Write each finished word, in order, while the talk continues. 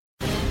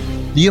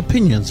The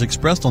opinions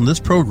expressed on this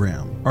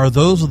program are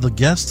those of the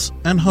guests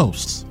and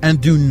hosts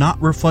and do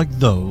not reflect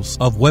those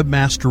of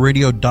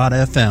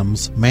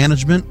WebmasterRadio.fm's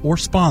management or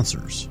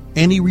sponsors.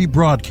 Any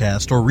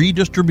rebroadcast or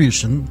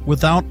redistribution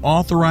without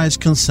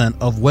authorized consent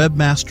of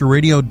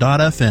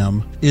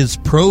WebmasterRadio.fm is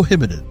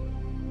prohibited.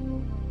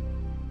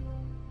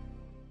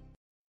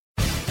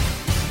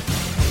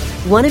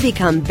 Want to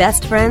become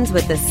best friends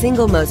with the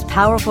single most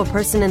powerful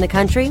person in the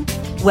country?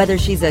 Whether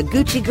she's a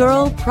Gucci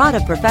girl, Prada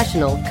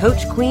professional,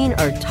 Coach queen,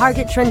 or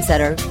Target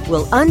trendsetter,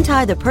 we'll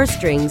untie the purse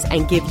strings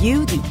and give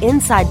you the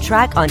inside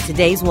track on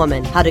today's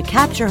woman. How to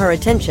capture her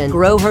attention,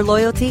 grow her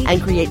loyalty,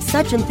 and create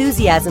such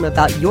enthusiasm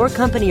about your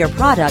company or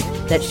product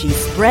that she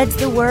spreads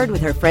the word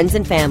with her friends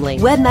and family.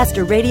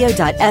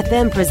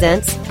 WebmasterRadio.fm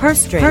presents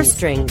Purse Strings. Purse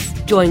Strings.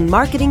 Join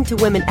Marketing to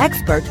Women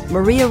expert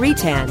Maria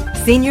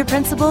Retan, Senior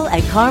Principal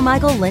at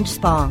Carmichael Lynch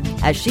Spong,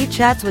 as she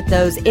chats with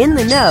those in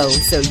the know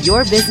so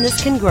your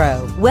business can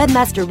grow.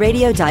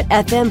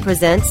 WebmasterRadio.fm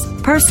presents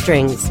Purse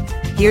Strings.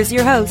 Here's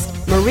your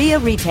host,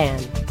 Maria Retan.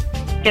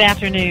 Good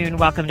afternoon.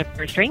 Welcome to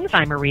Purse Strings.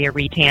 I'm Maria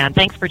Retan.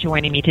 Thanks for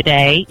joining me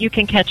today. You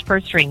can catch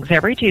Purse Strings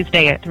every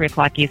Tuesday at 3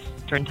 o'clock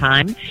Eastern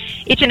Time.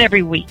 Each and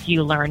every week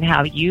you learn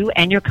how you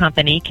and your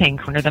company can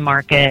corner the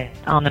market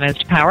on the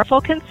most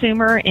powerful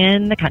consumer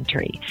in the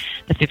country,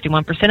 the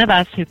 51% of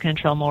us who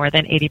control more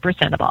than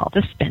 80% of all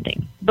the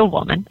spending, the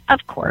woman,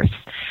 of course.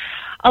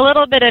 A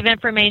little bit of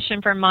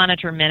information from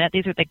Monitor Minute.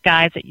 These are the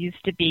guys that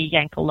used to be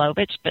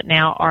Yankelovich, but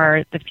now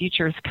are the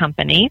Futures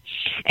Company.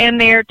 And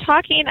they're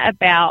talking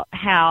about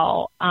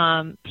how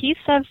peace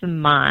of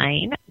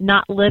mind,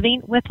 not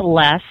living with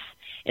less,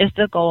 is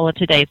the goal of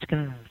today's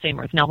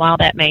consumers. Now, while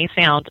that may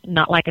sound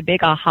not like a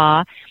big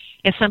aha,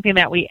 it's something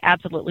that we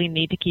absolutely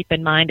need to keep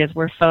in mind as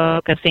we're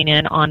focusing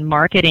in on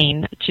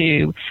marketing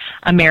to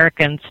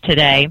Americans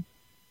today.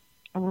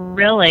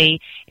 Really,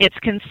 its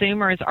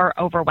consumers are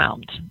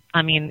overwhelmed.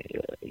 I mean,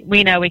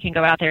 we know we can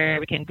go out there,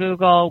 we can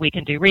Google, we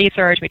can do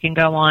research, we can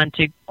go on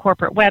to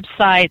corporate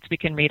websites, we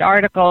can read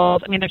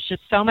articles. I mean, there's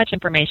just so much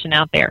information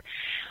out there.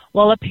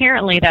 Well,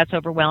 apparently that's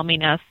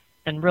overwhelming us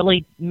and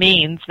really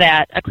means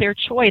that a clear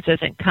choice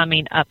isn't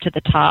coming up to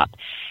the top.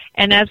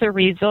 And as a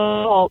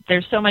result,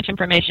 there's so much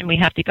information we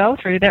have to go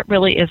through that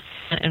really is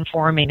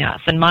informing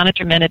us. And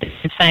Monitor Minute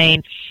is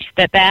saying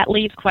that that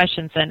leaves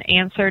questions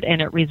unanswered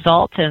and it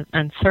results in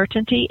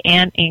uncertainty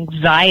and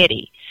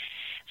anxiety.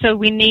 So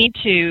we need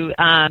to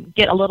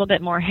get a little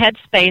bit more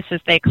headspace, as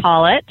they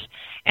call it,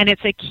 and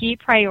it's a key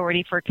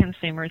priority for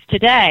consumers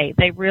today.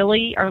 They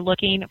really are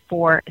looking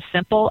for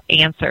simple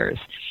answers,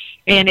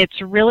 and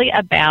it's really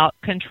about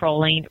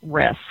controlling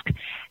risk.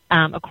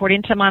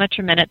 According to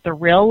Monitor Minute, the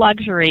real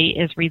luxury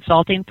is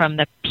resulting from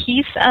the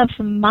peace of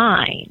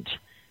mind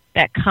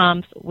that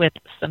comes with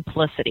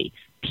simplicity.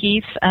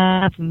 Peace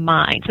of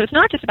mind. So it's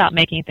not just about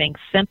making things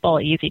simple,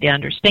 easy to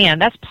understand.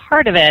 That's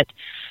part of it,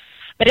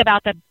 but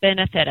about the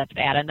benefit of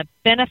that. And the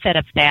benefit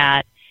of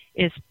that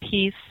is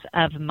peace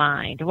of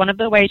mind. One of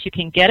the ways you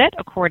can get it,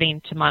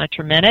 according to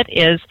Monitor Minute,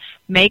 is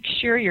make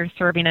sure you're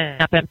serving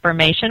enough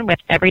information with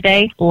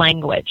everyday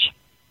language.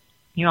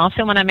 You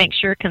also want to make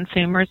sure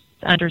consumers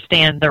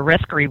understand the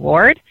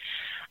risk-reward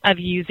of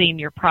using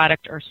your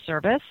product or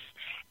service,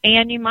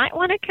 and you might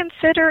want to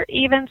consider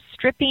even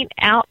stripping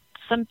out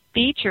some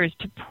features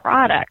to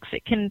products.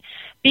 It can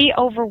be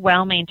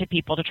overwhelming to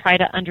people to try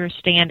to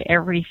understand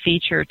every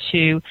feature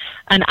to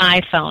an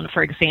iPhone,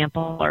 for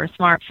example, or a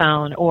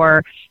smartphone,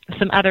 or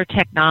some other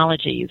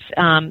technologies.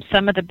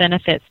 Some of the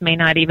benefits may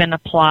not even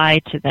apply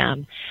to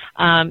them.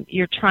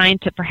 You're trying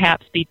to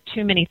perhaps be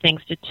too many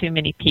things to too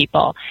many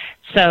people.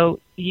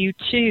 So you,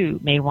 too,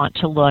 may want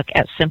to look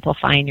at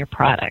simplifying your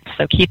product.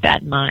 So keep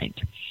that in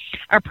mind.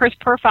 Our first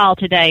profile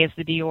today is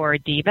the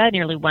Dior Diva.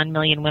 Nearly 1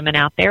 million women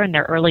out there in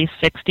their early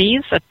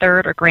 60s, a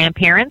third are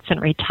grandparents and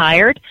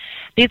retired.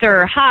 These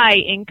are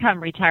high-income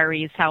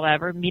retirees,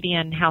 however.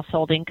 Median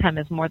household income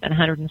is more than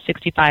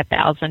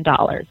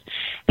 $165,000.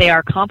 They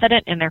are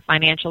confident in their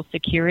financial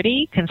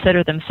security,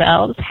 consider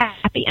themselves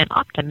happy and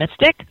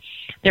optimistic.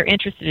 They're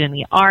interested in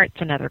the arts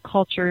and other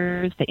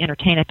cultures. They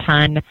entertain a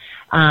ton,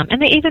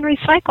 and they even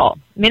recycle.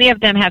 Many of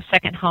them have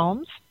second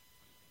homes.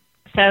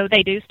 So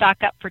they do stock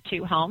up for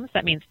 2 homes.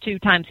 That means 2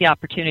 times the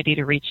opportunity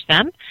to reach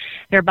them.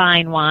 They're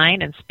buying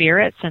wine and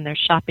spirits, and they're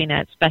shopping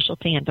at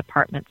specialty and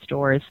department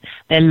stores.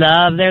 They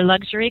love their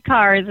luxury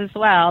cars as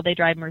well. They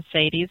drive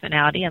Mercedes and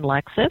Audi and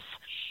Lexus,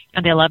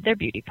 and they love their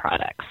beauty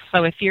products.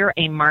 So if you're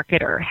a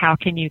marketer, how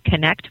can you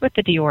connect with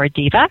the Dior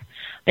Diva?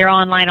 They're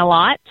online a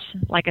lot.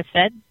 Like I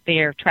said,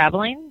 they're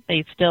traveling.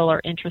 They still are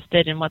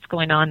interested in what's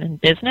going on in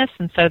business,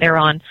 and so they're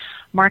on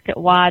Market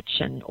Watch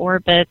and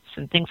Orbitz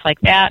and things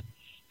like that.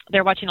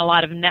 They're watching a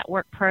lot of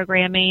network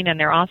programming, and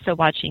they're also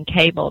watching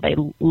cable. They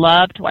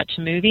love to watch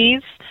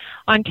movies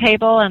on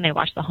cable, and they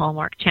watch the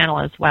Hallmark Channel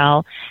as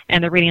well.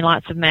 And they're reading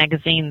lots of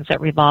magazines that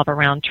revolve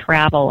around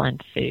travel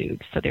and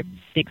food, so they're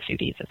big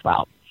foodies as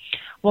well.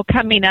 Well,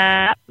 coming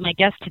up, my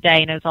guest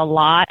today knows a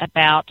lot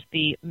about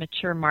the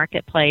mature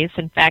marketplace.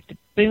 In fact,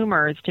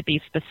 boomers, to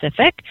be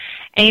specific.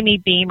 Amy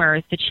Beamer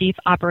is the Chief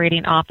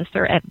Operating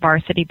Officer at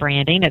Varsity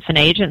Branding. It's an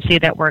agency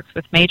that works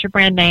with major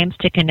brand names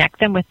to connect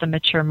them with the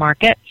mature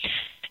market.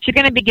 She's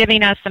going to be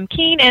giving us some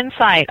keen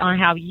insight on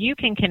how you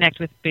can connect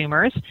with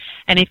boomers,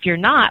 and if you're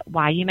not,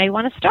 why you may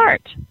want to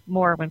start.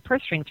 More when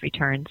Purse Strings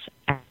returns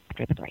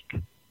after the break.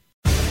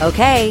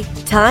 Okay,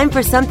 time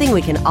for something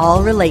we can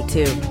all relate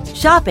to.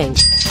 Shopping.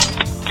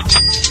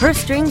 Purse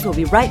Strings will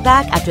be right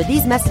back after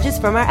these messages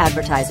from our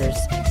advertisers.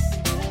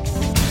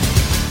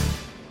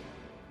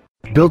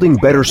 Building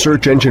better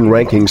search engine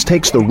rankings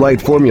takes the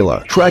right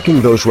formula.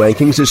 Tracking those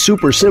rankings is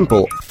super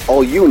simple.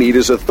 All you need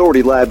is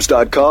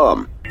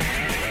AuthorityLabs.com.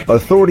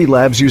 Authority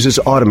Labs uses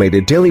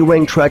automated daily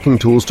rank tracking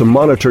tools to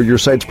monitor your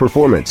site's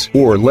performance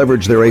or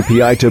leverage their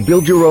API to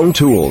build your own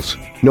tools.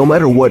 No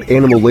matter what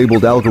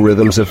animal-labeled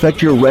algorithms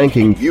affect your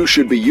ranking, you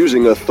should be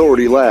using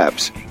Authority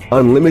Labs.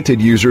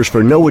 Unlimited users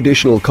for no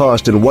additional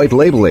cost and white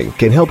labeling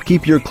can help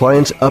keep your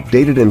clients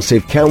updated and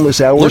save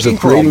countless hours of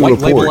creating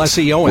reports.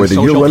 Whether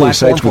you're running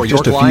sites with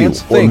just a few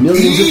or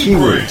millions of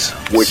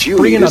keywords, what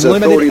you need is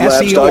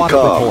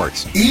AuthorityLabs.com.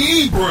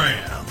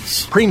 eBrands.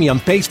 Premium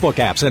Facebook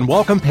apps and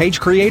welcome page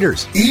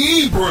creators.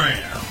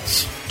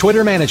 eBrands.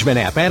 Twitter management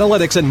app,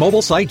 analytics, and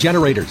mobile site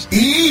generators.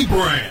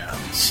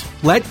 eBrands.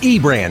 Let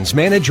eBrands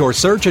manage your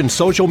search and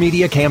social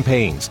media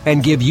campaigns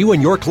and give you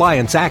and your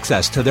clients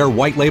access to their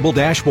white label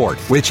dashboard,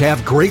 which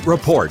have great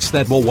reports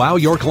that will wow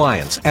your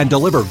clients and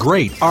deliver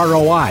great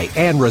ROI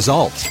and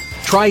results.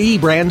 Try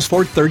eBrands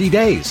for 30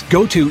 days.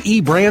 Go to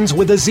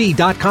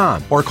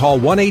eBrandsWithAZ.com or call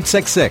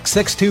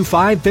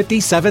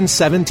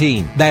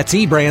 1-866-625-5717. That's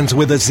eBrands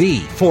with a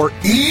Z for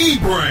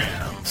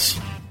eBrands.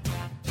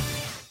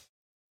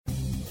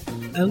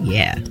 Oh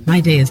yeah, my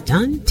day is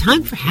done.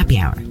 Time for happy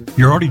hour.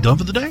 You're already done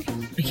for the day?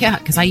 Yeah,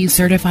 because I use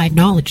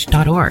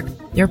CertifiedKnowledge.org.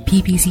 Their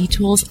PPC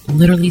tools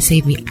literally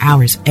save me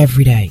hours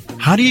every day.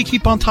 How do you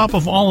keep on top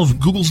of all of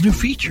Google's new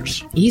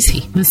features?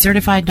 Easy. With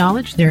Certified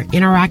Knowledge, their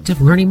interactive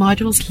learning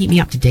modules keep me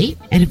up to date.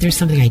 And if there's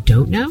something I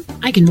don't know,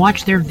 I can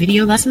watch their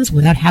video lessons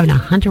without having to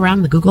hunt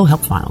around the Google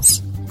Help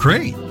files.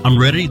 Great. I'm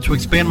ready to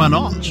expand my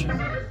knowledge.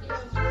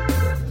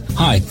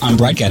 Hi, I'm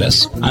Brad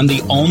Geddes. I'm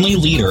the only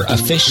leader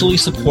officially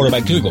supported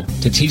by Google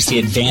to teach the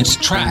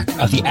advanced track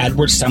of the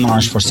AdWords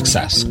Seminars for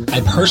Success.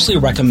 I personally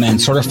recommend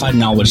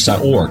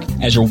CertifiedKnowledge.org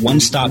as your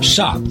one-stop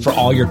shop for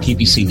all your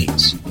PPC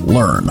needs.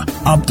 Learn,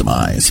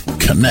 optimize,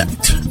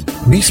 connect.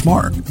 Be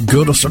smart.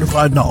 Go to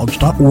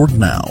CertifiedKnowledge.org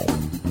now.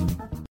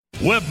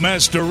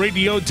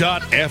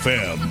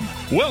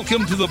 Webmasterradio.fm.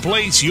 Welcome to the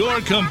place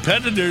your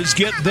competitors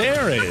get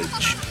their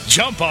edge.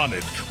 Jump on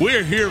it.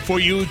 We're here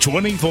for you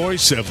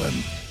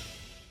 24/7.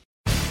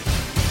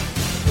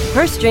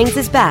 Purse Strings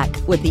is back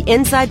with the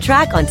inside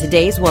track on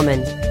today's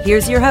woman.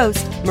 Here's your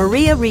host,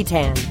 Maria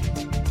Retan.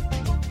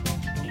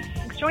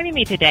 Joining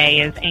me today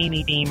is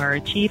Amy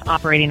Beamer, Chief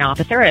Operating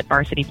Officer at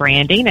Varsity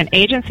Branding, an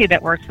agency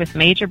that works with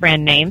major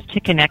brand names to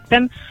connect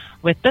them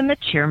with the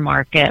mature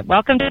market.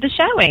 Welcome to the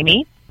show,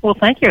 Amy. Well,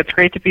 thank you. It's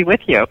great to be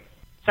with you.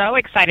 So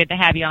excited to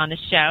have you on the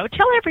show.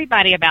 Tell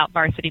everybody about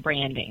Varsity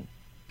Branding.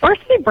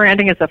 Varsity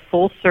Branding is a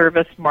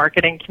full-service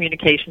marketing,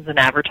 communications, and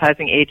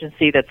advertising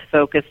agency that's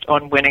focused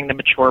on winning the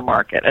mature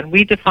market. And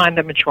we define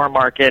the mature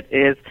market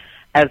as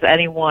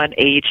anyone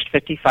aged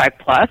 55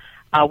 plus.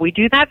 We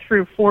do that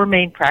through four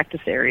main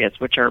practice areas,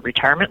 which are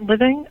retirement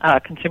living,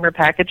 consumer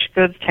packaged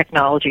goods,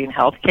 technology, and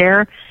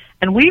healthcare.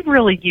 And we've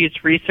really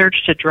used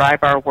research to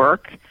drive our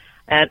work.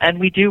 And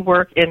we do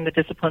work in the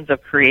disciplines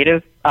of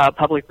creative,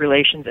 public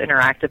relations,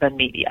 interactive, and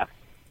media.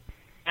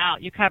 Wow,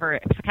 you cover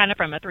it kind of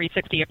from a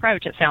 360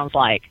 approach, it sounds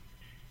like.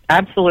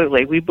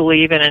 Absolutely. We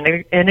believe in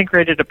an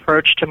integrated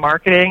approach to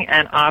marketing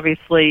and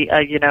obviously,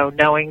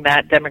 knowing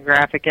that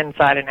demographic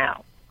inside and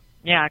out.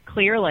 Yeah,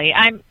 clearly.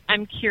 I'm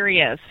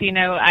curious.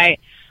 I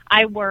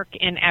work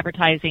in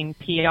advertising,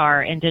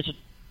 PR, and digital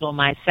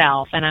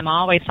myself, and I'm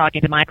always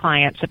talking to my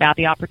clients about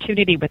the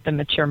opportunity with the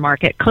mature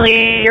market.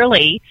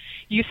 Clearly,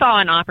 you saw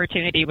an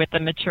opportunity with the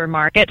mature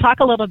market. Talk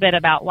a little bit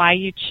about why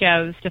you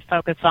chose to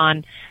focus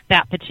on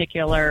that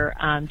particular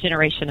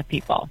generation of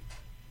people.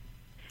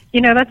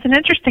 That's an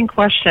interesting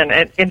question.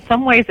 In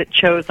some ways, it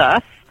chose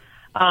us.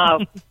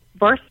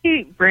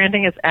 Varsity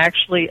Branding is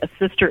actually a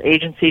sister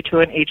agency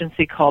to an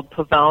agency called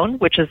Pavone,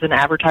 which is an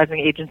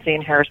advertising agency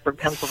in Harrisburg,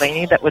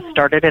 Pennsylvania, that was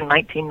started in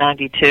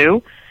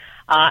 1992.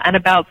 And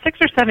about 6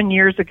 or 7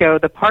 years ago,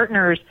 the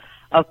partners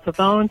of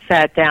Pavone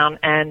sat down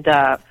and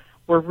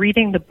were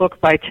reading the book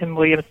by Tim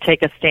Williams,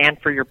 Take a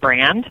Stand for Your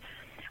Brand,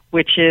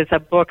 which is a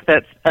book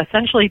that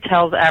essentially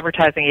tells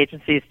advertising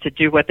agencies to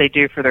do what they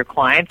do for their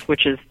clients,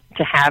 which is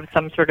to have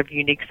some sort of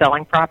unique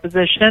selling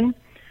proposition.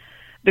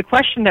 The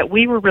question that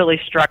we were really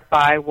struck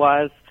by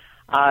was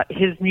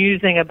his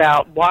musing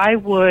about why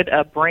would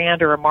a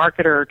brand or a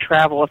marketer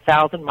travel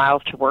 1,000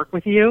 miles to work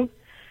with you?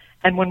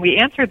 And when we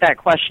answered that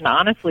question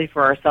honestly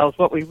for ourselves,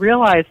 what we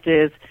realized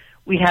is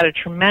we had a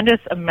tremendous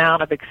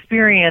amount of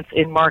experience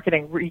in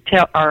marketing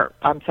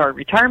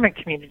retirement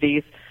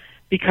communities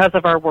because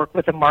of our work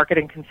with a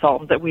marketing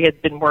consultant that we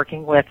had been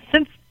working with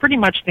since pretty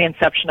much the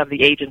inception of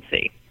the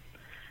agency.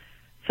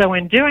 So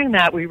in doing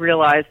that, we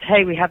realized,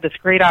 hey, we have this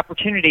great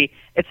opportunity.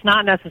 It's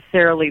not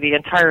necessarily the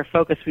entire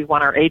focus we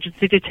want our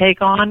agency to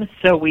take on,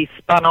 so we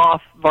spun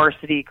off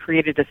Varsity,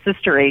 created a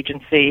sister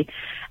agency,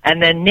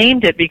 and then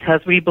named it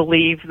because we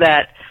believe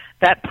that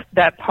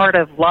part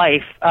of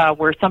life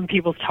where some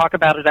people talk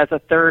about it as a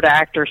third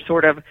act or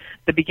sort of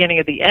the beginning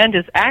of the end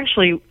is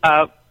actually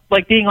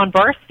like being on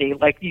Varsity.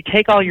 Like you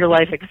take all your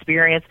life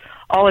experience,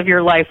 all of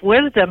your life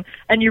wisdom,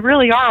 and you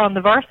really are on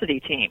the Varsity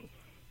team.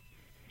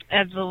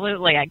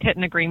 Absolutely. I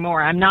couldn't agree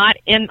more. I'm not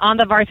on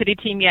the Varsity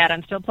team yet.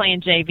 I'm still playing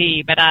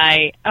JV, but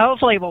I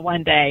hopefully will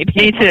one day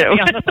be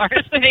on the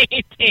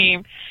Varsity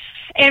team.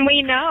 And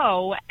we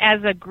know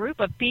as a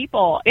group of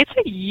people, it's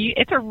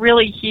a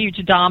really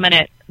huge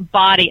dominant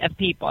body of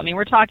people. I mean,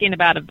 we're talking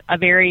about a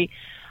very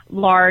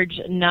large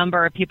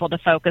number of people to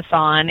focus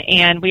on.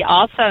 And we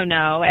also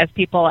know as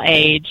people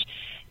age,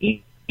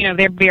 you know,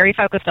 they're very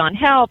focused on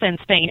health and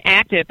staying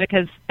active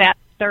because that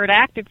third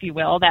act, if you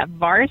will, that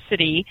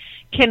Varsity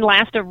can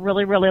last a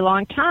really, really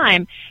long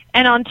time.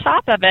 And on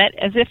top of it,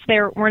 as if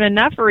there weren't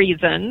enough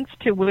reasons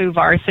to woo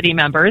Varsity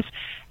members,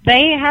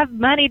 they have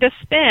money to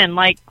spend,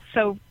 like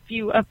so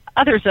few of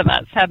others of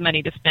us have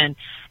money to spend.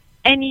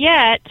 And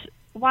yet,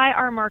 why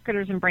are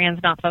marketers and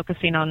brands not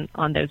focusing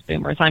on those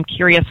boomers? I'm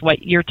curious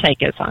what your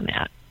take is on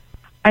that.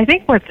 I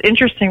think what's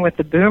interesting with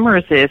the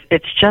boomers is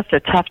it's just a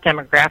tough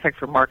demographic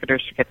for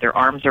marketers to get their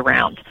arms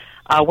around.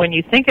 When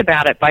you think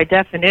about it, by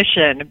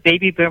definition,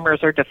 baby boomers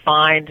are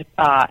defined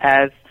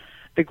as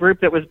the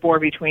group that was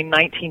born between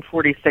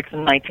 1946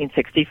 and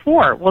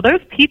 1964. Well, those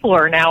people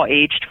are now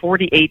aged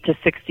 48 to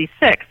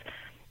 66.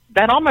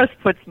 That almost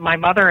puts my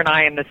mother and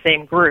I in the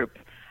same group.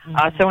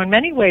 So in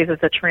many ways,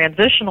 it's a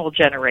transitional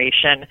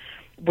generation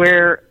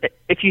where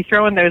if you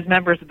throw in those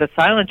members of the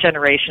silent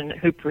generation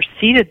who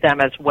preceded them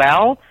as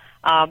well,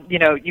 you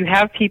know, you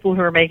have people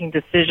who are making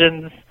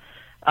decisions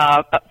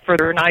for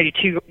their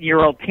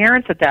 92-year-old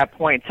parents at that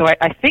point. So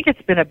I think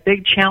it's been a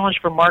big challenge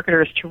for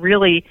marketers to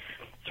really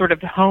sort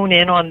of hone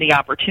in on the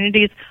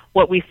opportunities.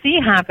 What we see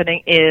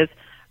happening is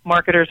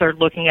marketers are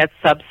looking at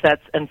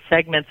subsets and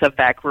segments of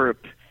that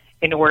group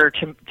in order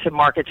to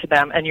market to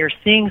them. And you're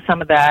seeing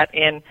some of that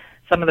in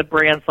some of the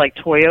brands like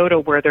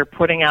Toyota where they're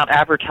putting out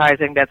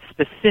advertising that's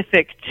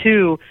specific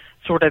to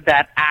sort of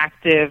that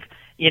active,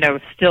 you know,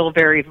 still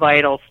very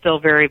vital, still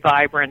very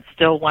vibrant,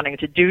 still wanting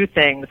to do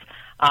things.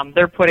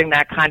 They're putting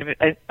that kind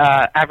of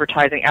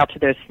advertising out to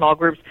those small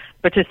groups.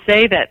 But to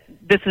say that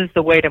this is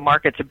the way to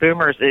market to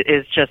boomers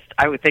is just,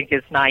 I would think,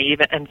 is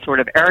naive and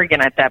sort of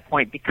arrogant at that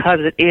point because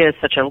it is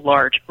such a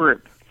large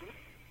group.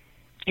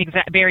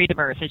 Very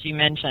diverse, as you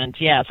mentioned.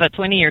 Yeah, so a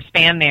 20-year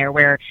span there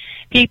where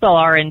people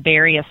are in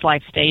various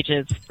life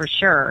stages for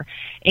sure.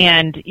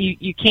 And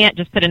you can't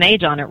just put an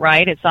age on it,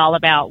 right? It's all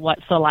about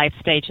what's the life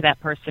stage that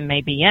person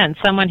may be in.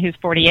 Someone who's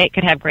 48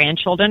 could have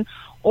grandchildren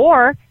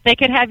or they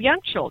could have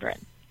young children,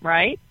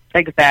 right?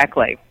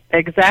 Exactly.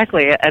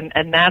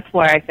 And that's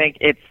why I think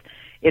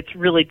it's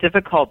really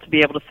difficult to be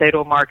able to say to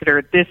a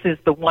marketer, this is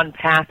the one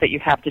path that you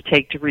have to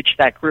take to reach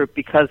that group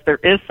because there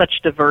is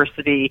such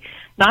diversity,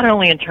 not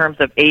only in terms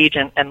of age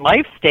and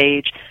life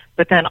stage,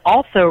 but then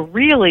also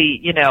really,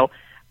 you know,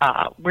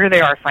 where they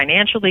are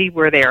financially,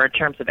 where they are in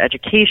terms of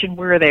education,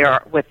 where they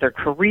are with their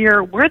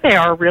career, where they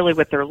are really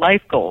with their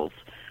life goals.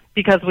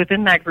 Because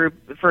within that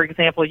group, for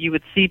example, you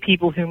would see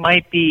people who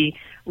might be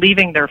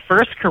leaving their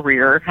first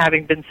career,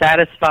 having been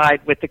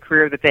satisfied with the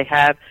career that they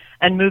have,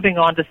 and moving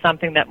on to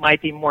something that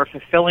might be more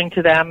fulfilling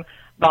to them,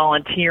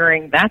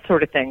 volunteering, that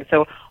sort of thing.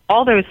 So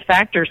all those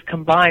factors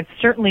combined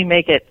certainly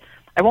make it,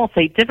 I won't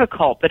say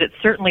difficult, but it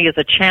certainly is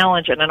a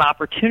challenge and an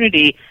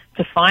opportunity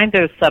to find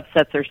those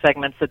subsets or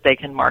segments that they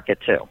can market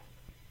to.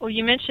 Well,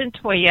 you mentioned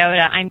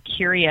Toyota. I'm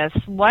curious,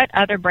 what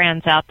other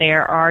brands out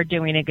there are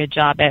doing a good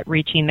job at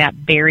reaching that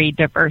very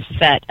diverse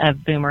set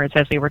of boomers,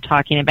 as we were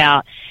talking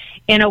about,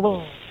 in a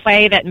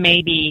way that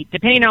maybe,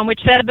 depending on which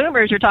set of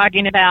boomers you're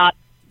talking about,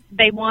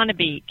 they want to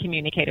be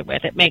communicated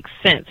with. It makes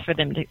sense for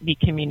them to be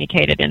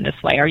communicated in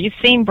this way. Are you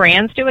seeing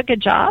brands do a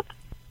good job?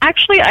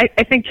 Actually, I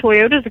think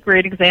Toyota is a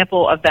great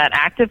example of that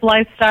active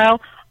lifestyle.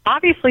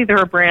 Obviously, there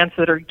are brands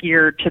that are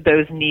geared to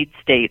those need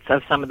states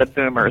of some of the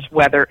boomers,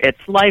 whether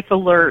it's Life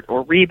Alert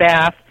or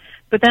Rebath.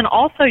 But then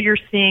also you're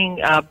seeing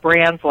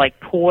brands like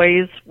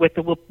Poise with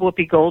the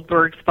Whoopi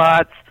Goldberg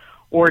spots,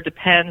 or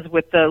Depends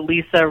with the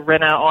Lisa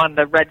Rinna on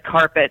the red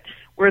carpet,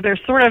 where they're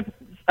sort of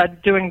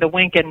doing the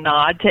wink and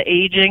nod to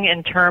aging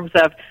in terms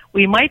of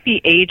we might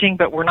be aging,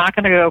 but we're not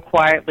going to go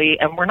quietly,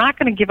 and we're not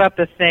going to give up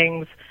the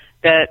things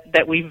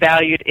that we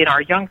valued in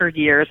our younger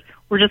years.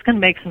 We're just going to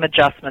make some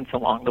adjustments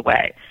along the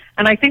way.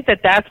 And I think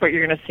that that's what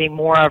you're going to see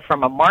more of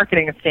from a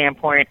marketing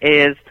standpoint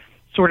is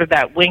sort of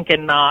that wink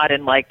and nod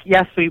and like,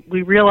 yes,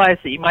 we realize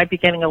that you might be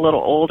getting a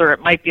little older.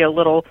 It might be a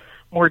little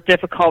more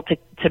difficult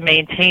to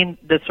maintain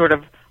the sort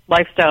of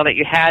lifestyle that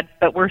you had,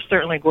 but we're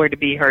certainly going to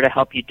be here to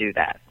help you do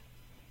that.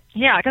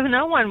 Yeah, because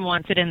no one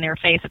wants it in their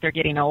face that they're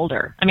getting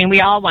older. I mean,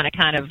 we all want to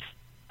kind of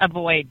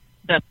avoid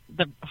the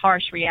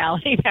harsh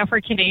reality that we're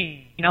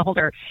getting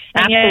older,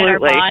 and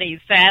Absolutely. yet our bodies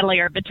sadly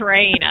are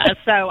betraying us.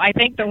 So I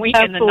think the wink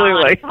and the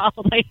nod is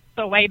probably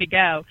the way to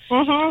go.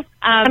 Mm-hmm.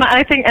 And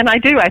I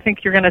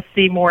think you're going to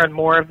see more and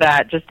more of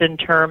that, just in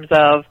terms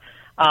of,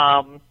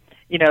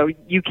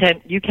 you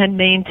can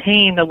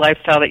maintain the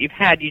lifestyle that you've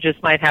had. You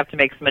just might have to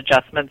make some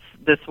adjustments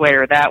this way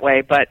or that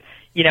way. But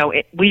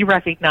we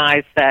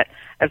recognize that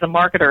as a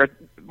marketer,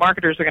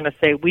 marketers are going to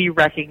say, we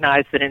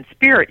recognize that in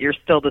spirit you're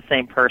still the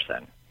same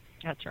person.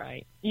 That's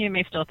right. You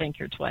may still think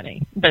you're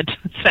 20, but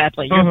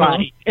sadly your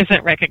body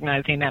isn't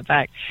recognizing that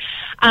fact.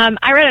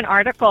 I read an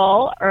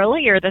article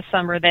earlier this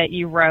summer that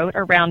you wrote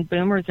around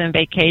boomers and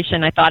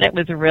vacation. I thought it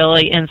was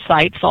really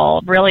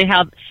insightful, really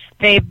how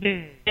they've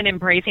been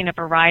embracing a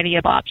variety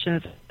of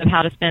options of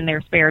how to spend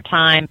their spare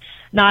time,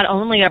 not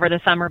only over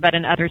the summer but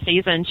in other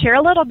seasons. Share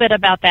a little bit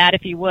about that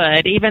if you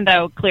would, even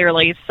though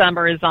clearly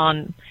summer is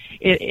not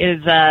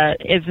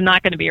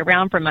going to be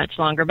around for much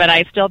longer, but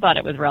I still thought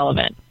it was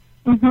relevant.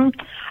 Mm-hmm.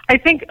 I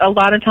think a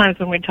lot of times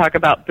when we talk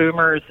about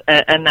boomers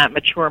and that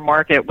mature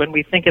market, when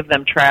we think of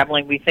them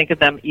traveling, we think of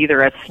them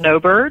either as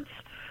snowbirds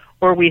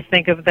or we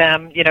think of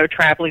them,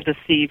 traveling to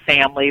see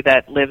family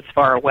that lives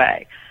far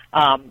away.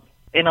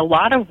 In a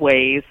lot of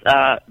ways,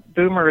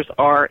 boomers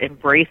are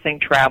embracing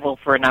travel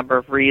for a number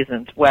of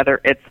reasons, whether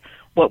it's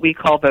what we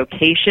call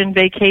vocation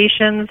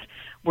vacations,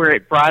 where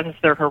it broadens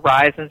their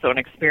horizons on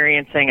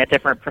experiencing a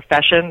different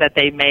profession that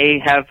they may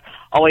have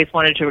always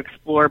wanted to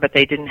explore, but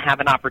they didn't have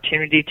an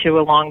opportunity to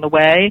along the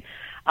way.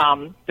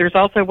 There's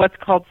also what's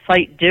called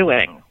sight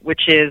doing,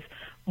 which is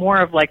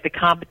more of like the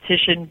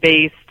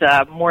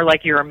competition-based, more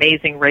like your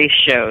Amazing Race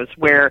shows,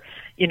 where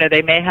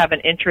they may have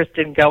an interest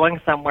in going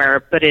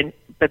somewhere, but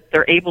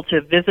they're able to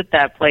visit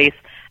that place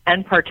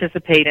and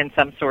participate in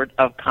some sort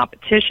of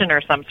competition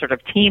or some sort of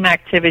team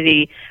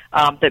activity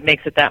that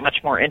makes it that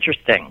much more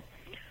interesting.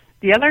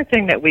 The other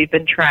thing that we've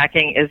been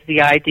tracking is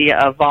the idea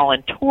of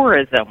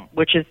voluntourism,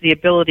 which is the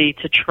ability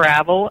to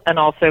travel and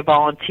also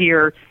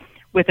volunteer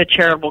with a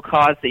charitable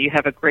cause that you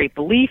have a great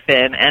belief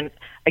in. And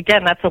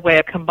again, that's a way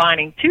of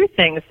combining two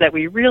things that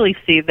we really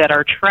see that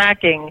are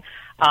tracking,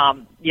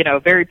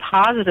 very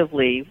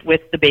positively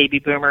with the baby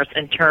boomers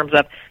in terms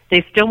of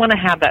they still want to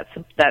have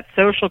that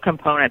social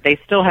component. They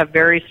still have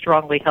very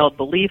strongly held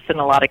beliefs in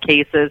a lot of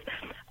cases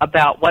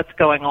about what's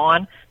going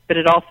on, but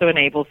it also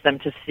enables them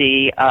to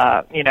see,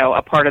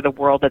 a part of the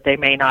world that they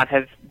may not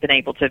have been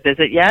able to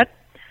visit yet.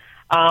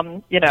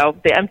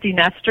 The empty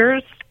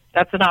nesters,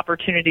 that's an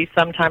opportunity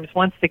sometimes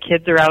once the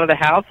kids are out of the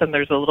house and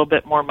there's a little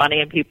bit more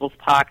money in people's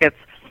pockets,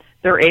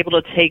 they're able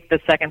to take the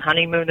second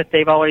honeymoon that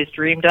they've always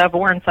dreamed of,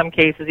 or in some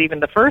cases even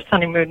the first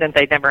honeymoon that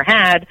they never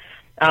had.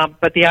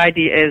 But the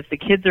idea is the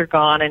kids are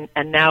gone,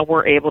 and now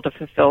we're able to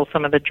fulfill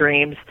some of the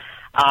dreams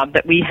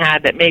that we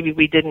had that maybe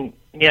we didn't,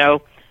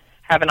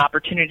 have an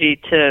opportunity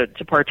to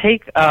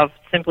partake of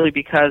simply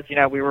because,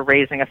 we were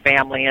raising a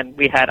family and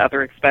we had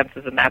other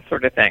expenses and that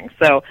sort of thing.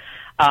 So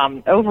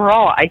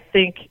overall, I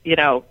think,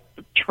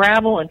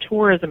 travel and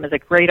tourism is a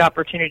great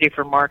opportunity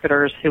for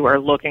marketers who are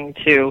looking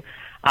to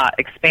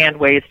expand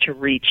ways to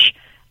reach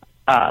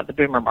the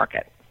boomer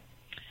market.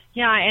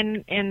 Yeah,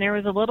 and there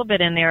was a little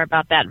bit in there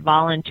about that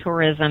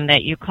voluntourism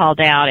that you called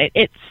out.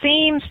 It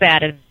seems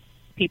that as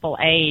people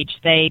age,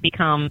 they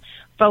become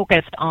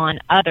focused on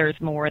others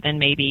more than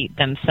maybe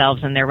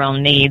themselves and their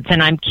own needs.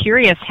 And I'm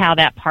curious how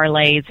that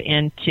parlays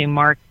into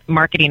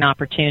marketing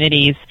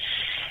opportunities.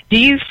 Do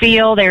you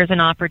feel there's an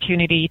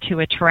opportunity to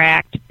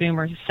attract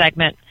boomer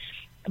segment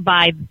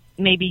by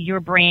maybe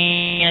your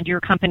brand, your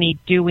company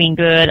doing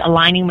good,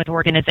 aligning with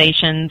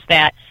organizations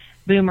that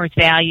boomers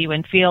value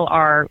and feel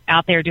are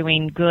out there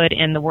doing good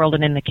in the world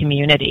and in the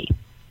community?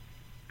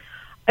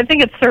 I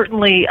think it's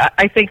certainly,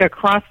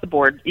 across the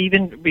board,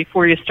 even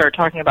before you start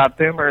talking about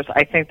boomers,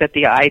 I think that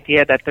the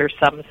idea that there's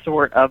some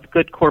sort of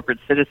good corporate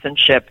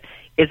citizenship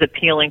is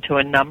appealing to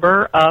a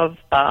number of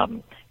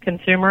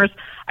consumers.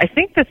 I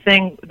think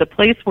the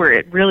place where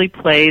it really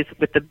plays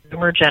with the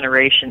boomer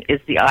generation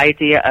is the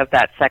idea of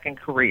that second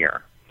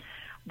career,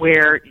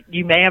 where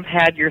you may have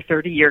had your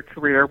 30-year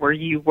career where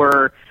you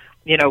were,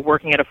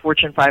 working at a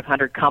Fortune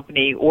 500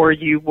 company, or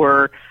you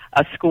were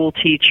a school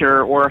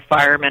teacher or a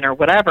fireman or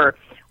whatever.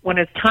 When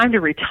it's time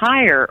to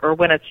retire or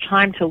when it's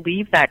time to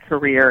leave that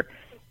career,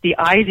 the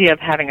idea of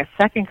having a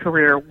second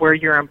career where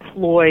you're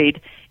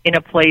employed in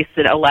a place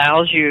that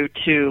allows you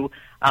to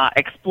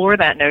explore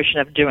that notion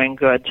of doing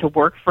good, to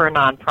work for a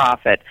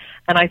nonprofit.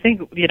 And I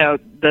think,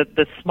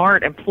 the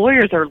smart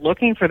employers are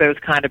looking for those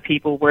kind of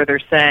people where they're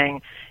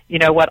saying,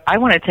 I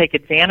want to take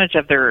advantage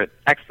of their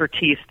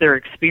expertise, their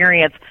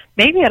experience,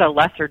 maybe at a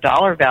lesser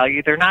dollar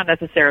value. They're not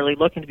necessarily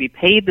looking to be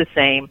paid the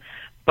same,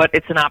 but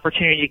it's an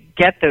opportunity to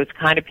get those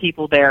kind of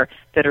people there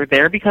that are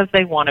there because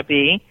they want to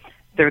be.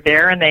 They're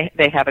there and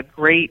they have a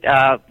great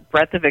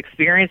breadth of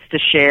experience to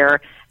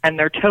share, and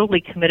they're totally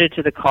committed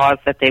to the cause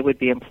that they would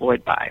be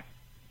employed by.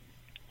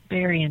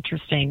 Very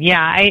interesting.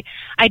 Yeah,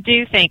 I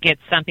do think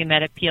it's something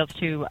that appeals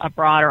to a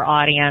broader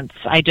audience.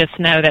 I just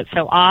know that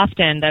so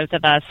often those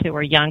of us who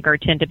are younger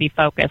tend to be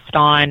focused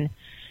on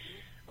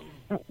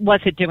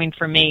what's it doing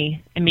for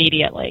me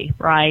immediately,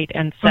 right?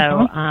 And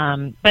so,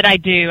 but I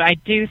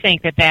do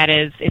think that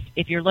is,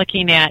 if you're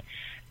looking at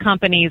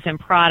companies and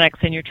products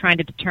and you're trying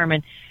to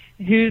determine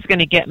who's going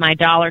to get my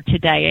dollar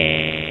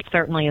today, it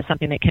certainly is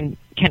something that can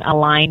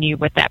align you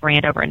with that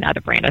brand over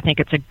another brand. I think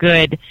it's a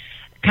good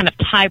kind of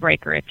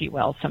tiebreaker, if you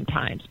will,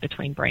 sometimes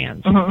between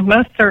brands.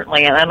 Most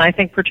certainly, and I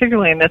think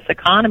particularly in this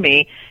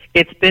economy,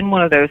 it's been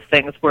one of those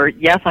things where,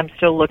 yes, I'm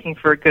still looking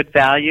for a good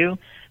value,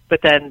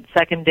 but then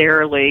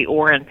secondarily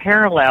or in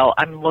parallel,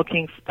 I'm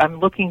looking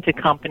to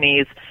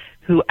companies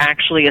who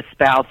actually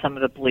espouse some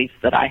of the beliefs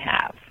that I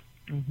have.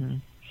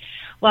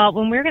 Well,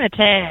 when we're going to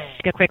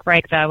take a quick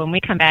break, though, when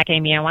we come back,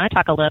 Amy, I want to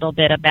talk a little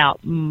bit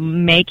about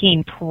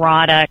making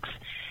products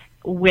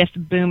with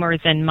boomers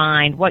in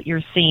mind, what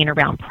you're seeing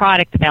around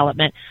product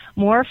development.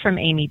 More from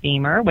Amy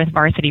Beamer with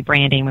Varsity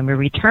Branding when we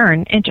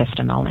return in just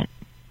a moment.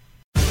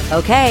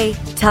 Okay,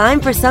 time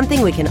for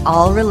something we can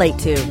all relate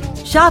to.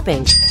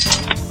 Shopping.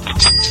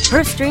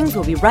 Purse Strings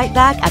will be right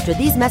back after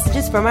these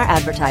messages from our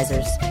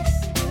advertisers.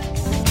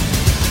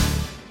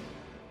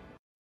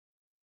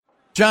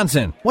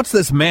 Johnson, what's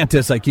this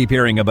mantis I keep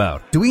hearing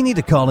about? Do we need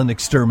to call an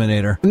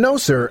exterminator? No,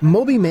 sir.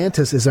 Moby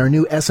Mantis is our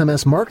new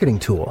SMS marketing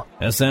tool.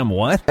 SM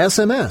what?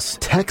 SMS,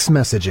 text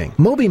messaging.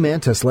 Moby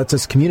Mantis lets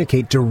us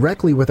communicate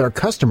directly with our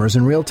customers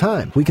in real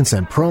time. We can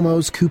send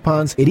promos,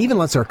 coupons. It even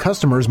lets our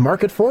customers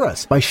market for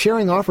us by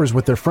sharing offers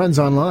with their friends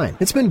online.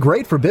 It's been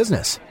great for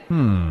business.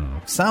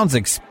 Sounds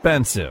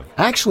expensive.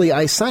 Actually,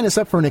 I signed us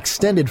up for an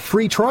extended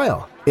free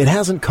trial. It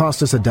hasn't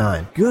cost us a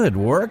dime. Good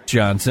work,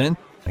 Johnson.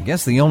 I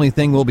guess the only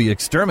thing we'll be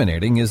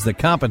exterminating is the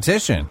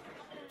competition.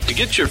 To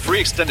get your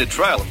free extended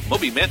trial of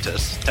Moby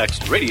Mantis,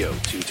 text radio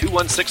to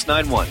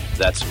 21691.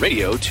 That's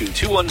radio to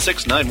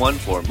 21691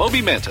 for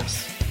Moby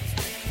Mantis.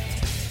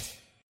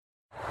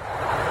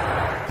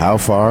 How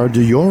far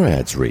do your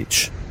ads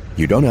reach?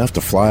 You don't have to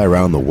fly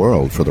around the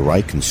world for the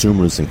right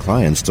consumers and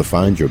clients to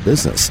find your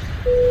business.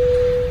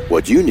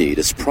 What you need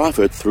is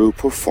profit through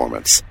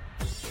performance.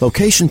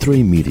 Location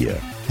 3 Media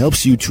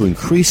helps you to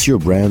increase your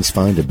brand's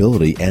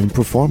findability and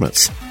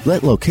performance.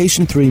 Let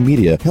Location 3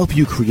 Media help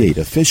you create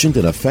efficient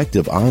and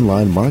effective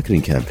online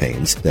marketing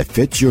campaigns that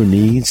fit your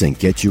needs and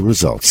get you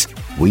results.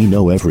 We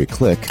know every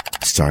click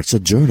starts a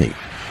journey.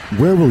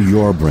 Where will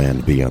your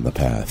brand be on the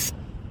path?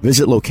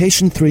 Visit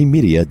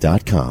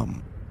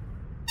location3media.com.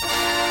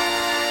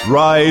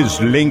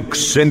 Rise,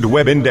 links, and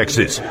web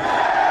indexes.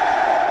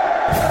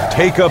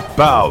 Take a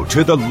bow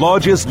to the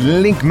largest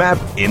link map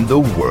in the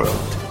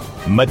world.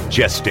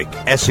 Majestic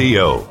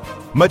SEO.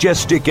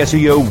 Majestic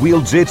SEO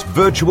wields its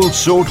virtual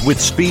sword with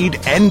speed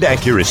and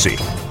accuracy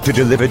to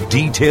deliver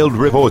detailed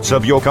reports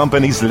of your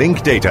company's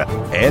link data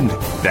and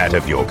that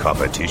of your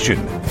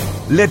competition.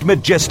 Let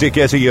Majestic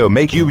SEO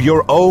make you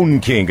your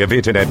own king of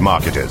internet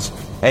marketers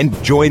and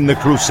join the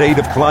crusade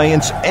of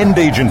clients and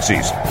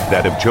agencies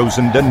that have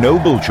chosen the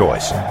noble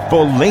choice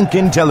for link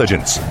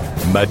intelligence.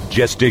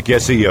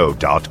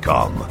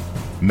 MajesticSEO.com.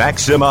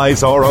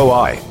 Maximize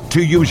ROI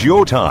to use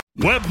your time.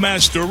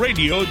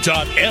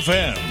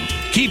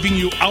 Webmasterradio.fm, keeping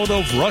you out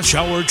of rush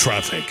hour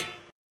traffic.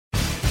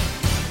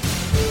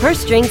 Purse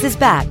Strings is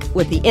back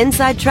with the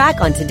inside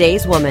track on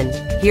today's woman.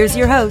 Here's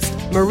your host,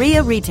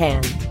 Maria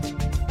Retan.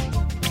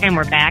 And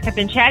we're back. I've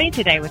been chatting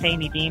today with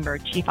Amy Beamer,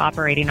 Chief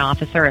Operating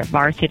Officer at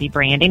Varsity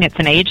Branding. It's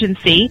an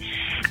agency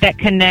that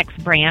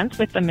connects brands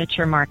with the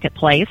mature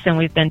marketplace, and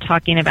we've been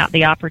talking about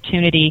the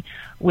opportunity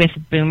with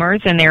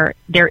boomers, and there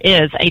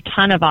is a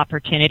ton of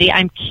opportunity.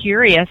 I'm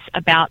curious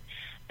about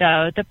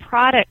the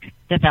product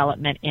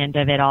development end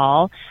of it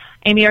all.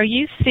 Amy, are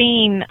you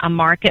seeing a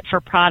market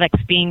for products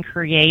being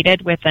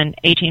created with an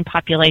aging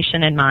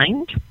population in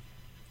mind?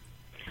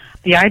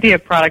 The idea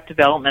of product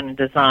development and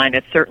design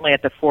is certainly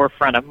at the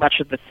forefront of much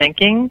of the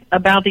thinking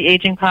about the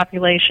aging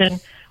population.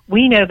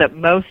 We know that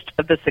most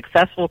of the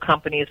successful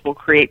companies will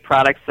create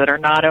products that are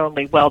not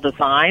only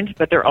well-designed,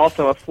 but they're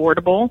also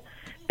affordable.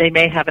 They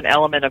may have an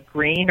element of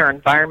green or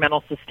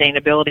environmental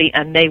sustainability,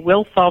 and they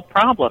will solve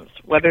problems,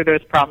 whether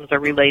those problems are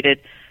related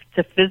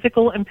to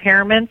physical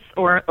impairments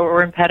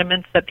or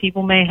impediments that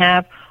people may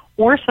have,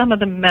 or some of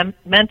the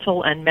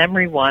mental and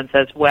memory ones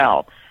as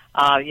well.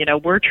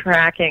 We're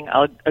tracking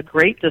a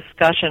great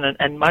discussion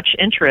and much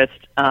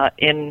interest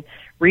in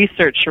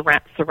research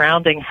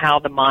surrounding how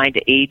the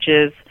mind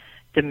ages,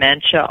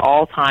 dementia,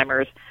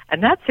 Alzheimer's,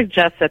 and that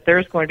suggests that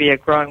there's going to be a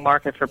growing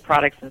market for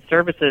products and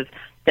services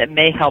that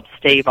may help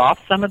stave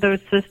off some of those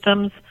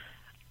symptoms,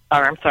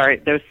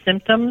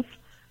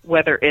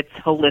 whether it's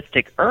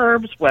holistic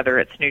herbs, whether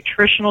it's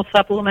nutritional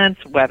supplements,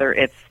 whether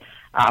it's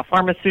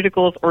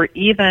pharmaceuticals, or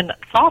even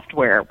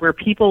software, where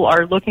people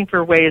are looking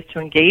for ways to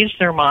engage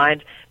their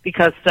mind,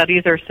 because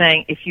studies are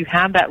saying if you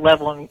have that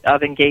level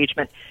of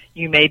engagement,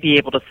 you may be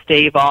able to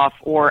stave off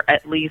or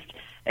at least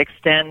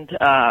extend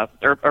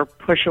or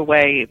push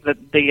away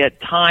the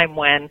time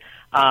when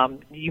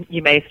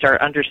you may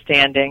start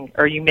understanding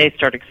or you may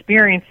start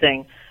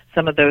experiencing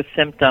some of those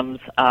symptoms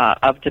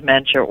of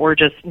dementia or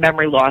just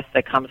memory loss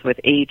that comes with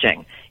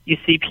aging. You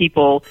see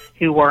people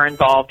who are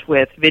involved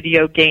with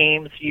video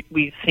games.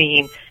 We've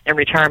seen in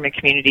retirement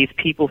communities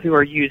people who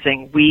are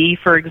using Wii,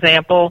 for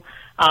example,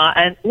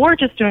 or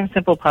just doing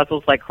simple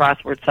puzzles like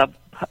crossword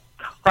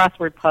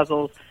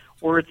puzzles,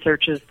 word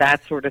searches,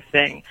 that sort of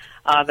thing,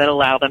 that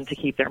allow them to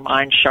keep their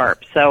mind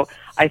sharp. So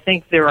I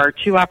think there are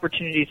two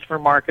opportunities for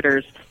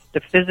marketers. The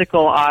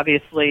physical,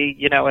 obviously,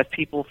 as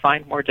people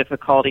find more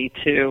difficulty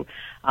to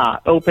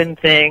open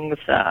things,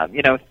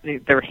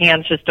 their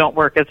hands just don't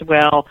work as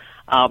well,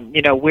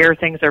 where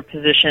things are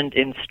positioned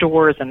in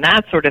stores and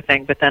that sort of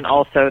thing, but then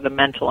also the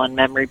mental and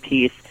memory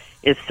piece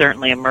is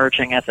certainly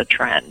emerging as a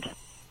trend.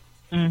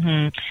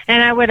 Mm-hmm.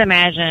 And I would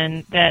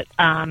imagine that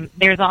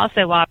there's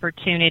also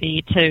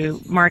opportunity to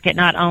market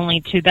not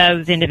only to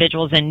those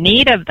individuals in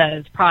need of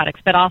those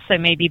products, but also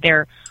maybe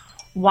their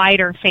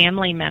wider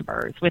family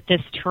members with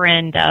this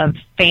trend of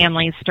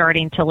families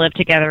starting to live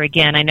together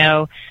again. I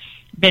know,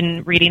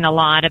 been reading a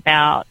lot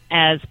about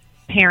as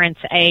parents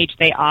age,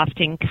 they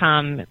often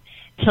come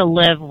to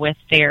live with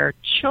their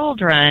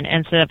children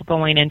instead of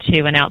going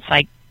into an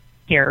outside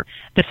care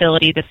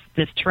facility.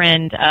 This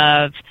trend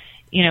of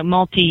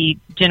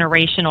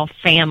multi-generational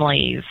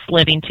families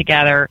living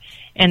together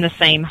in the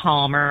same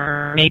home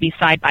or maybe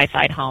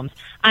side-by-side homes.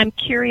 I'm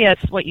curious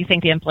what you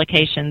think the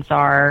implications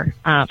are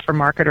for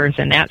marketers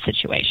in that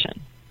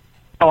situation.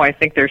 Oh, I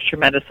think there's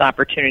tremendous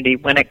opportunity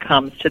when it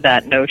comes to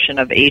that notion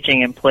of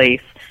aging in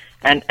place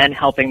and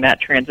helping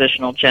that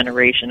transitional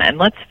generation. And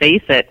let's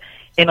face it,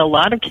 in a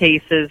lot of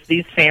cases,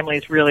 these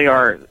families really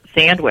are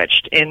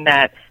sandwiched in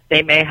that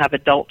they may have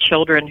adult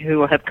children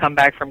who have come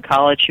back from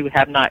college who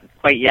have not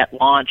quite yet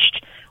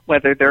launched,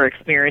 whether they're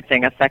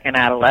experiencing a second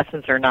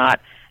adolescence or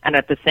not. And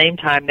at the same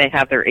time, they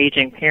have their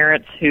aging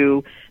parents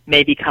who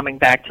may be coming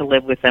back to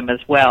live with them as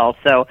well.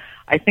 So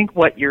I think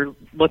what you're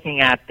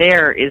looking at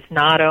there is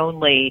not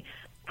only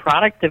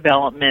product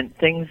development,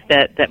 things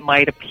that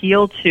might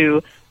appeal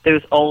to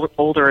those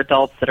older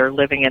adults that are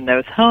living in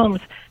those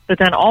homes, but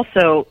then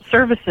also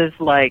services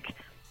like,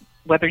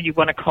 whether you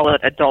want to call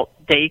it adult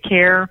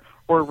daycare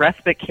or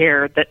respite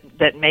care,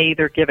 that may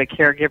either give a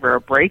caregiver a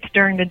break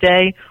during the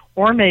day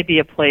or maybe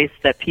a place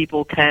that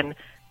people can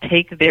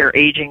take their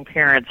aging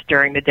parents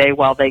during the day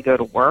while they go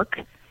to work.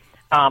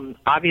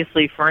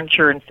 Obviously,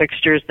 furniture and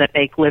fixtures that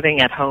make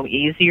living at home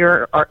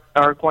easier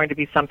are going to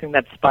be something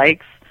that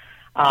spikes.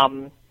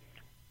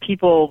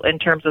 People in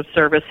terms of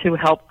service who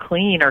help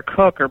clean or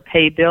cook or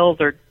pay bills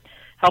or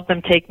help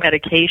them take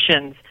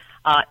medications,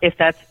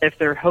 if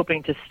they're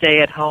hoping to stay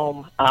at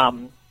home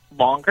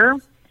longer.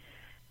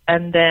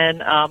 And then,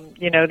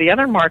 the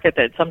other market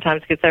that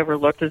sometimes gets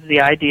overlooked is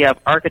the idea of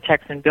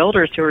architects and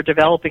builders who are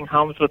developing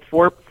homes with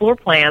floor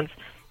plans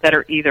that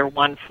are either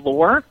one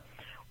floor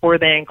or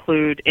they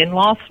include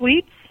in-law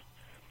suites.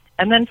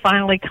 And then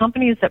finally,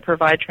 companies that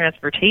provide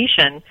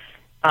transportation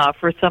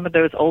for some of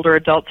those older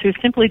adults who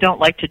simply don't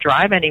like to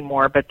drive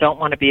anymore but don't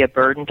want to be a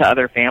burden to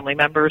other family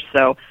members.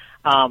 So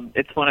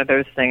it's one of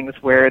those things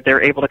where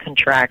they're able to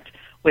contract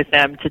with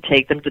them to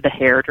take them to the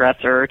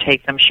hairdresser or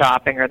take them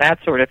shopping or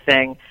that sort of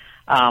thing.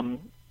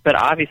 But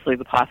obviously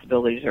the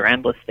possibilities are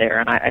endless there,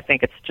 and I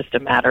think it's just a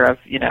matter of,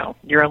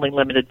 you're only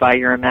limited by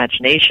your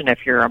imagination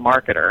if you're a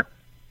marketer.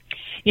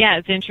 Yeah,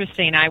 it's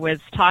interesting. I was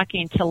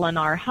talking to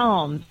Lennar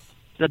Homes,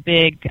 the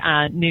big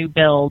new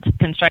build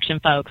construction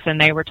folks, and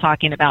they were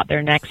talking about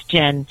their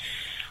next-gen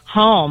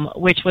home,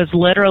 which was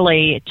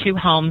literally 2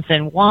 homes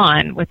in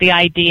one, with the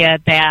idea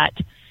that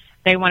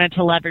they wanted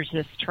to leverage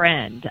this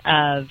trend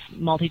of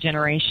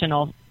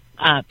multi-generational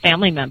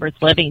family members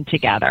living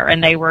together,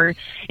 and they were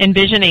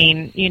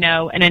envisioning,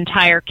 an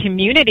entire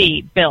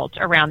community built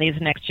around these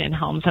next-gen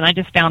homes, and I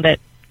just found it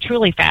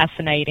truly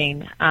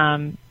fascinating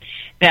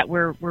that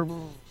we're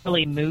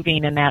really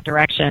moving in that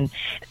direction.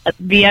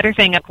 The other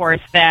thing, of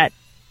course, that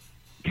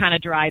kind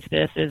of drives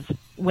this is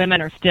women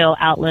are still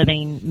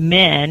outliving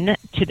men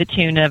to the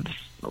tune of,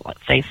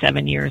 let's say,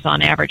 7 years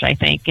on average, I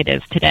think it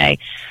is today.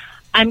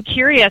 I'm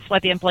curious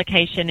what the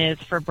implication is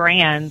for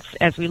brands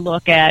as we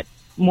look at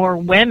more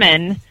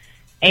women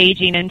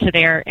aging into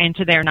their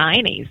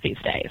 90s these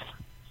days.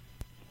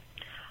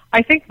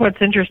 I think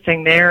what's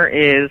interesting there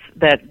is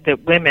that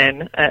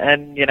women,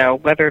 and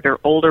whether they're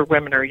older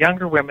women or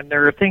younger women,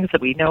 there are things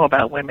that we know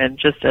about women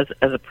just as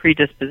a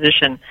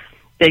predisposition.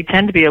 They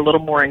tend to be a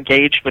little more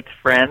engaged with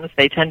friends.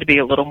 They tend to be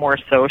a little more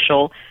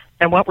social.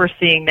 And what we're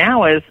seeing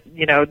now is,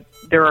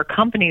 there are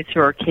companies who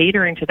are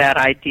catering to that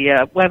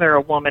idea, whether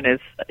a woman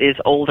is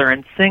older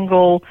and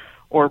single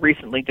or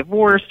recently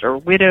divorced or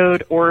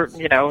widowed or,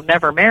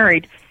 never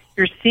married.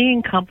 You're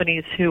seeing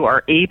companies who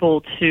are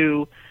able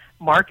to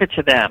market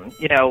to them.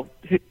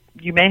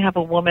 You may have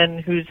a woman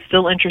who's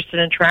still interested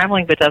in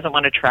traveling but doesn't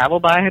want to travel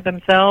by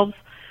themselves.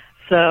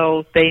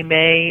 So they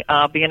may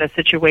be in a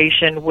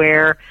situation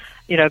where,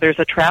 there's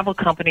a travel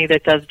company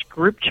that does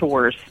group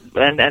tours,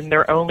 and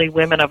they're only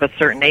women of a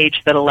certain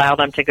age that allow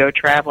them to go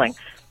traveling.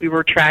 We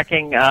were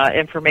tracking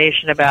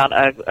information about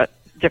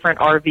different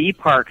RV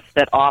parks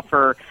that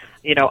offer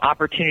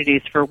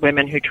opportunities for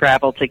women who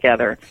travel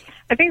together.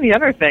 I think the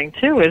other thing,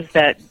 too, is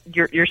that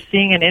you're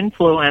seeing an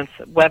influence,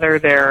 whether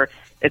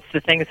it's the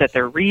things that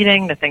they're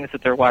reading, the things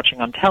that they're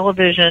watching on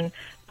television,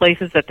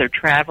 places that they're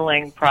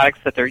traveling, products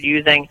that they're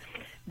using.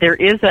 There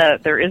is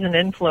an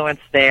influence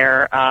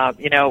there.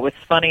 It was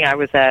funny. I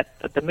was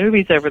at the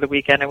movies over the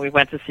weekend, and we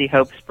went to see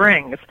Hope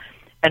Springs,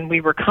 and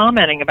we were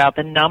commenting about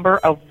the number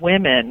of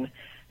women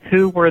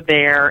who were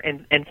there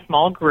in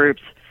small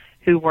groups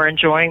who were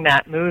enjoying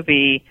that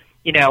movie,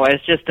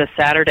 as just a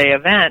Saturday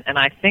event. And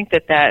I think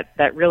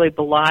that really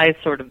belies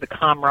sort of the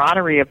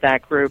camaraderie of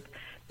that group,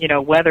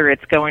 whether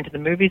it's going to the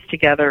movies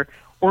together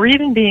or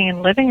even being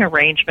in living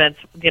arrangements,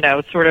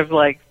 sort of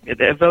like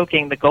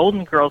evoking the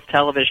Golden Girls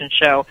television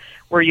show,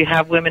 where you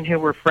have women who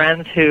were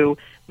friends who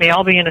may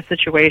all be in a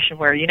situation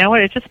where,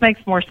 it just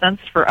makes more sense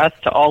for us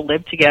to all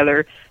live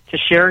together, to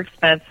share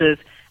expenses,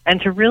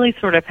 and to really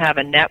sort of have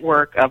a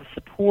network of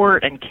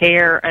support and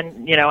care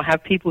and,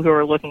 have people who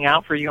are looking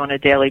out for you on a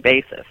daily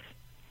basis.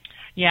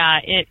 Yeah,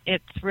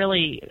 it's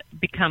really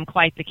become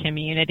quite the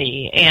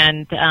community,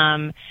 and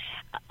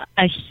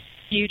a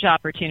huge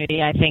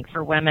opportunity, I think,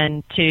 for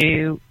women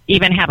to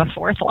even have a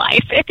fourth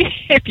life,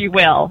 if you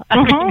will,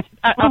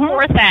 a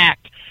fourth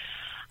act.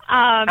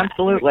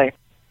 Absolutely.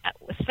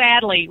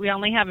 Sadly, we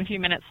only have a few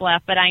minutes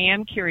left, but I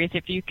am curious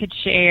if you could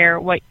share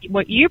what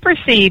you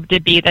perceive to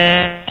be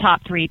the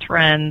top 3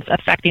 trends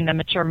affecting the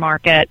mature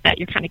market that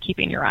you're kind of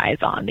keeping your eyes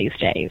on these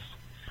days.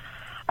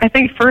 I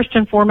think first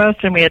and foremost,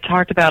 and we had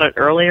talked about it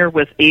earlier,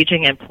 was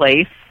aging in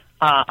place.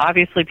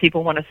 Obviously,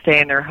 people want to stay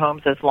in their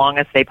homes as long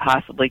as they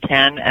possibly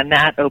can, and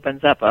that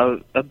opens up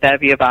a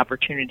bevy of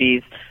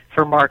opportunities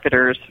for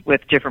marketers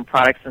with different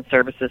products and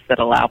services that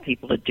allow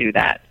people to do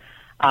that.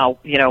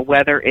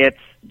 Whether it's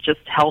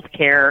just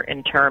healthcare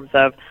in terms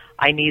of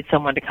I need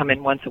someone to come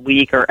in once a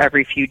week or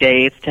every few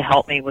days to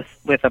help me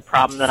with a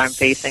problem that I'm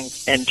facing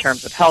in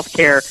terms of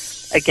healthcare.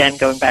 Again,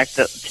 going back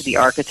to the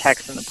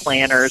architects and the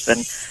planners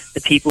and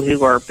the people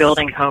who are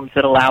building homes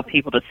that allow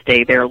people to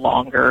stay there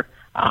longer,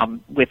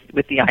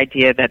 with the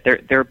idea that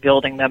they're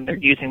building them, they're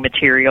using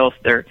materials,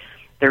 they're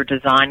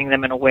designing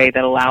them in a way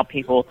that allow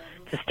people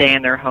to stay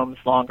in their homes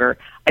longer.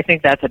 I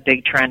think that's a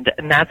big trend,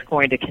 and that's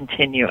going to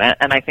continue.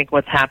 And I think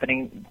what's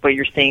happening, what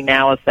you're seeing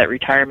now, is that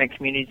retirement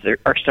communities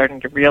are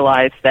starting to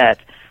realize that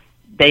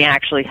they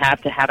actually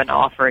have to have an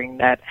offering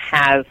that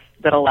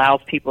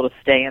allows people to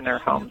stay in their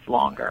homes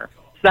longer.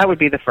 So that would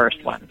be the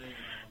first one.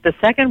 The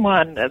second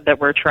one that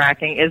we're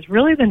tracking is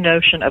really the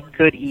notion of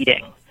good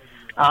eating.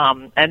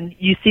 And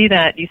you see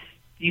that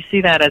you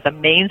see that as a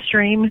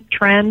mainstream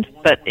trend,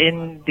 but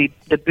in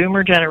the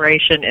boomer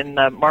generation, in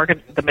the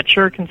market, the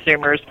mature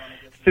consumers,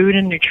 food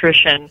and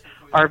nutrition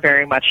are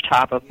very much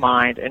top of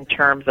mind in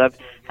terms of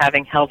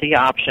having healthy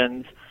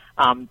options.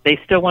 They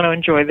still want to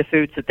enjoy the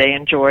foods that they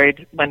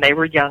enjoyed when they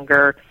were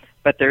younger,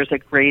 but there's a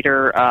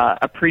greater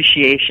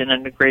appreciation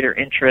and a greater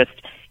interest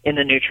in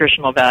the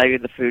nutritional value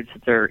of the foods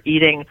that they're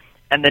eating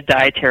and the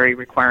dietary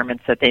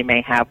requirements that they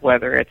may have,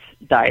 whether it's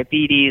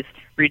diabetes,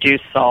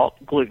 reduced salt,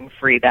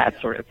 gluten-free, that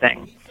sort of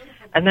thing.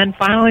 And then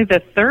finally,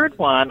 the third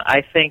one,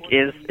 I think,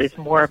 is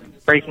more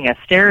breaking a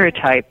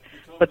stereotype,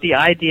 but the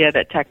idea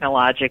that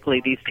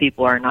technologically these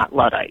people are not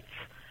Luddites.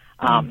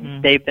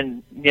 They've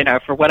been,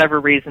 for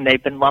whatever reason,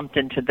 they've been lumped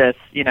into this,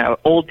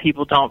 old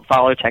people don't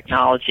follow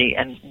technology,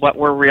 and what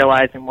we're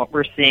realizing, what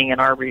we're seeing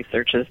in our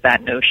research is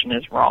that notion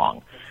is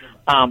wrong.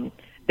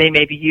 They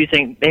may be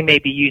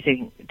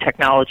using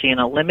technology in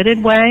a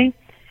limited way,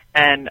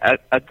 and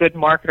a good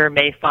marketer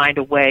may find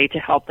a way to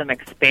help them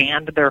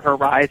expand their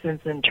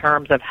horizons in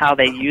terms of how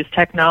they use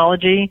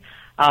technology,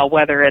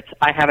 whether it's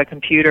I have a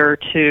computer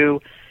to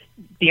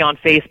be on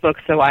Facebook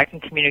so I can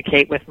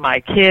communicate with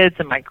my kids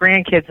and my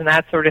grandkids and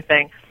that sort of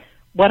thing.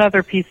 What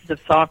other pieces of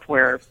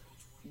software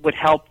would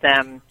help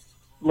them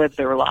live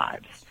their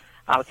lives?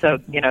 So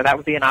that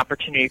would be an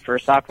opportunity for a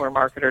software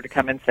marketer to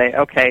come and say,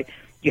 okay,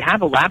 you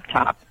have a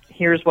laptop.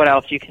 Here's what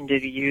else you can do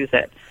to use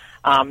it.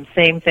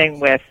 Same thing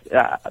with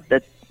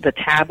the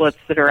tablets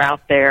that are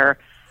out there,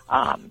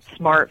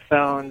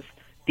 smartphones,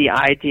 the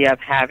idea of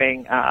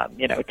having,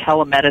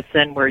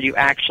 telemedicine where you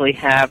actually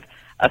have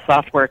a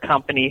software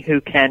company who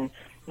can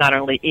not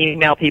only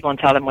email people and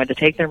tell them when to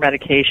take their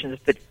medications,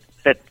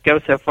 but go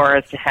so far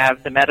as to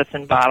have the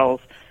medicine bottles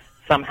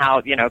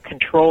somehow,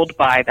 controlled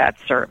by that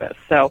service.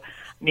 So,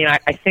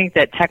 I think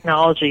that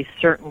technology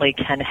certainly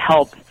can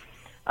help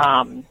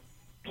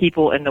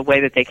people in the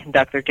way that they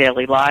conduct their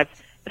daily lives.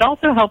 It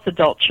also helps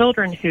adult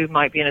children who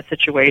might be in a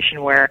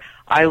situation where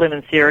I live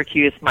in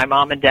Syracuse, my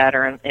mom and dad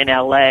are in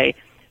L.A.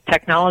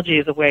 Technology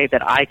is a way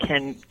that I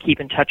can keep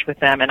in touch with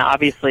them, and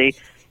obviously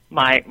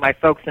my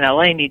folks in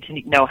L.A. need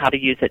to know how to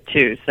use it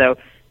too. So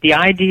the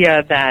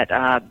idea that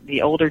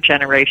the older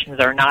generations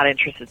are not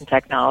interested in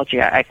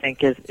technology, I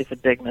think, is a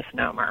big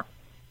misnomer.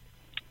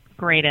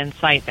 Great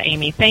insights,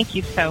 Amy. Thank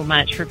you so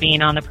much for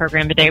being on the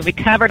program today. We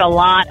covered a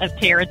lot of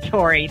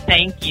territory.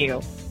 Thank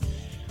you.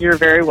 You're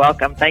very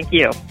welcome. Thank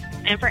you.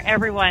 And for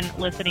everyone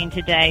listening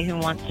today who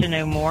wants to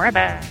know more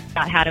about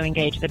how to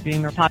engage the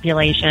boomer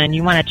population,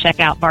 you want to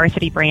check out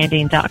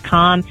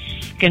varsitybranding.com.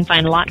 You can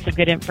find lots of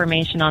good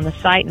information on the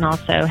site and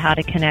also how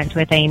to connect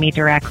with Amy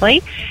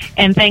directly.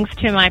 And thanks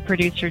to my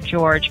producer,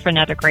 George, for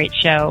another great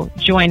show.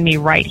 Join me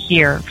right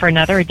here for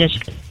another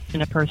edition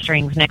of Purse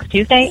Strings next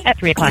Tuesday at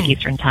 3 o'clock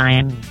Eastern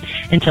Time.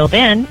 Until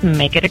then,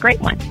 make it a great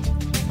one.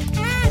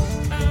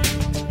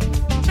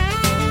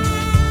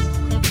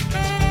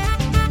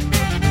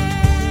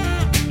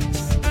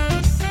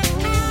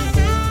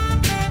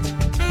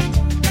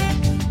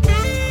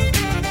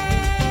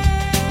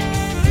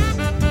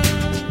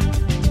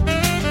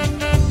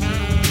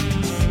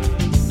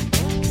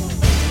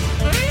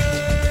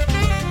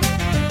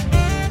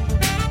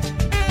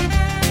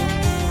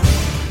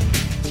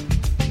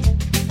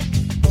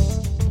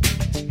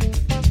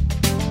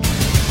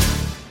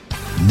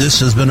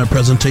 This has been a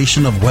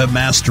presentation of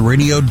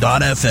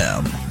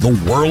WebmasterRadio.fm,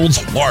 the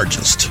world's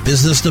largest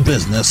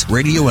business-to-business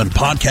radio and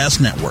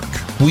podcast network.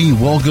 We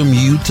welcome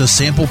you to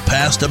sample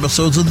past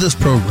episodes of this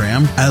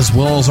program, as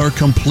well as our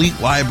complete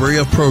library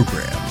of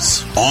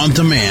programs, on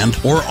demand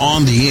or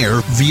on the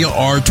air via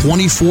our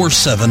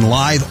 24/7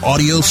 live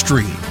audio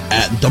stream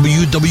at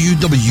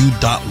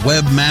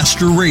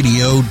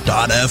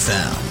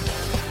www.webmasterradio.fm.